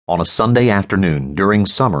On a Sunday afternoon during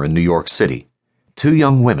summer in New York City, two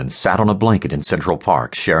young women sat on a blanket in Central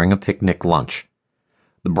Park sharing a picnic lunch.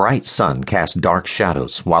 The bright sun cast dark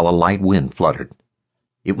shadows while a light wind fluttered.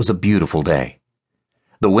 It was a beautiful day.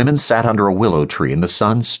 The women sat under a willow tree and the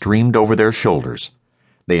sun streamed over their shoulders.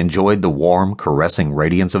 They enjoyed the warm, caressing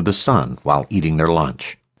radiance of the sun while eating their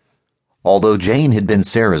lunch. Although Jane had been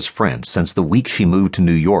Sara's friend since the week she moved to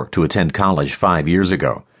New York to attend college 5 years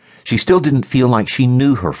ago, she still didn't feel like she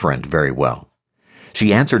knew her friend very well.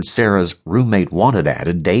 She answered Sara's roommate wanted ad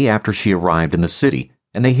a day after she arrived in the city,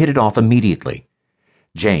 and they hit it off immediately.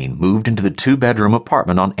 Jane moved into the 2-bedroom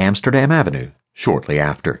apartment on Amsterdam Avenue shortly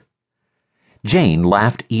after. Jane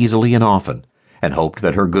laughed easily and often, and hoped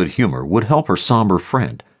that her good humor would help her somber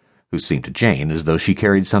friend, who seemed to Jane as though she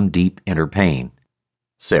carried some deep inner pain.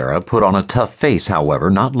 Sara put on a tough face,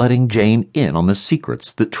 however, not letting Jane in on the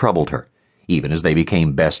secrets that troubled her, even as they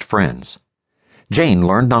became best friends. Jane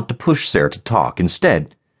learned not to push Sara to talk.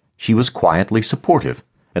 Instead, she was quietly supportive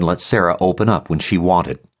and let Sara open up when she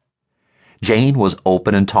wanted. Jane was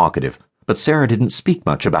open and talkative, but Sara didn't speak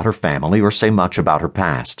much about her family or say much about her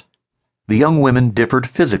past. The young women differed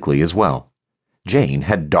physically as well. Jane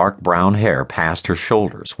had dark brown hair past her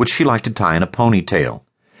shoulders, which she liked to tie in a ponytail.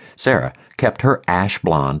 Sara kept her ash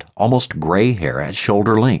blonde, almost gray hair at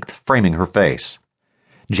shoulder length, framing her face.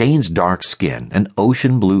 Jane's dark skin and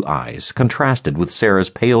ocean blue eyes contrasted with Sara's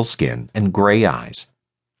pale skin and gray eyes.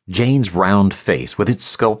 Jane's round face, with its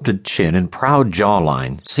sculpted chin and proud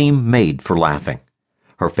jawline, seemed made for laughing.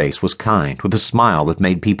 Her face was kind, with a smile that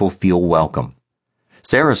made people feel welcome.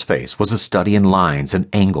 Sara's face was a study in lines and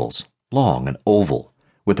angles, long and oval,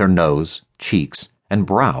 with her nose, cheeks, and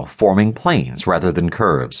brow forming planes rather than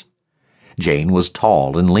curves. Jane was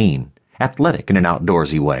tall and lean, athletic in an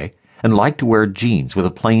outdoorsy way, and liked to wear jeans with a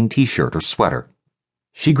plain t-shirt or sweater.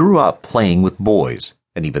 She grew up playing with boys,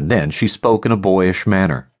 and even then she spoke in a boyish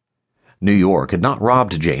manner. New York had not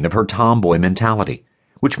robbed Jane of her tomboy mentality,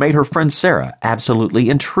 which made her friend Sara absolutely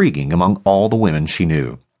intriguing among all the women she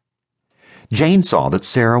knew. Jane saw that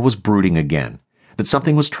Sara was brooding again, that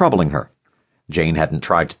something was troubling her. Jane hadn't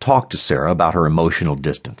tried to talk to Sara about her emotional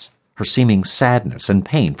distance, her seeming sadness and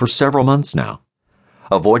pain for several months now.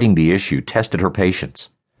 Avoiding the issue tested her patience.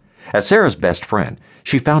 As Sara's best friend,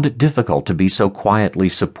 she found it difficult to be so quietly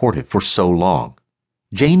supportive for so long.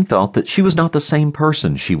 Jane felt that she was not the same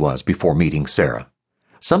person she was before meeting Sara.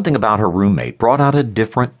 Something about her roommate brought out a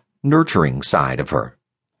different, nurturing side of her.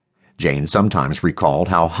 Jane sometimes recalled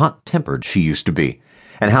how hot-tempered she used to be,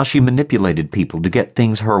 and how she manipulated people to get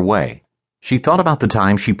things her way. She thought about the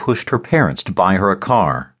time she pushed her parents to buy her a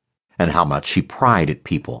car, and how much she pried at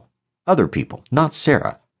people, other people, not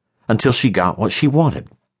Sara, until she got what she wanted.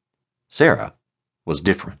 Sara was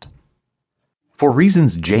different. For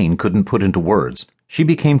reasons Jane couldn't put into words, she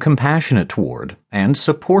became compassionate toward and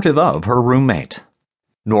supportive of her roommate.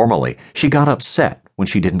 Normally, she got upset when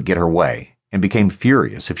she didn't get her way and became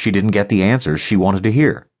furious if she didn't get the answers she wanted to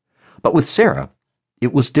hear. But with Sara,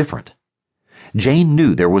 it was different. Jane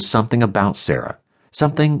knew there was something about Sara,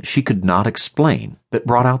 something she could not explain, that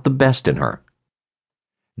brought out the best in her.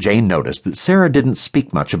 Jane noticed that Sara didn't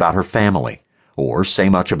speak much about her family, or say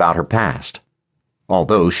much about her past.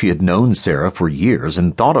 Although she had known Sara for years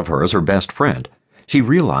and thought of her as her best friend, she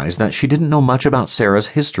realized that she didn't know much about Sara's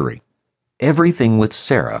history. Everything with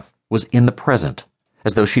Sara was in the present,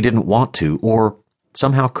 as though she didn't want to, or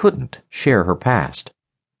somehow couldn't, share her past.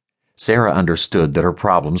 Sara understood that her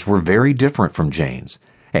problems were very different from Jane's,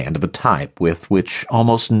 and of a type with which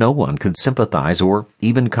almost no one could sympathize or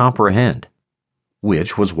even comprehend.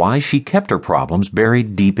 Which was why she kept her problems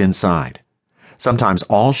buried deep inside. Sometimes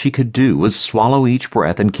all she could do was swallow each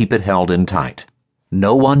breath and keep it held in tight.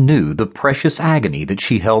 No one knew the precious agony that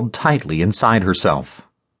she held tightly inside herself.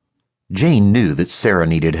 Jane knew that Sara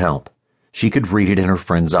needed help. She could read it in her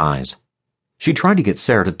friend's eyes. She tried to get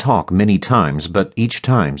Sara to talk many times, but each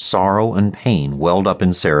time sorrow and pain welled up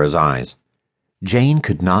in Sara's eyes. Jane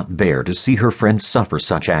could not bear to see her friend suffer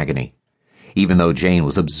such agony. Even though Jane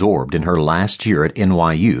was absorbed in her last year at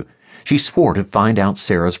NYU, she swore to find out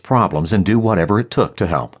Sara's problems and do whatever it took to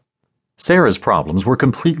help. Sara's problems were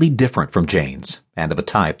completely different from Jane's, and of a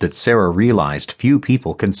type that Sara realized few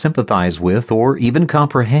people can sympathize with or even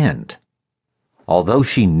comprehend. Although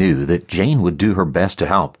she knew that Jane would do her best to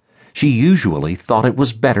help, she usually thought it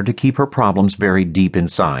was better to keep her problems buried deep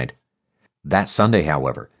inside. That Sunday,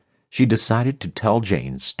 however, she decided to tell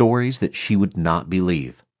Jane stories that she would not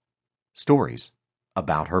believe. Stories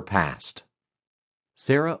about her past.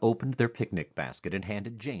 Sara opened their picnic basket and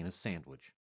handed Jane a sandwich.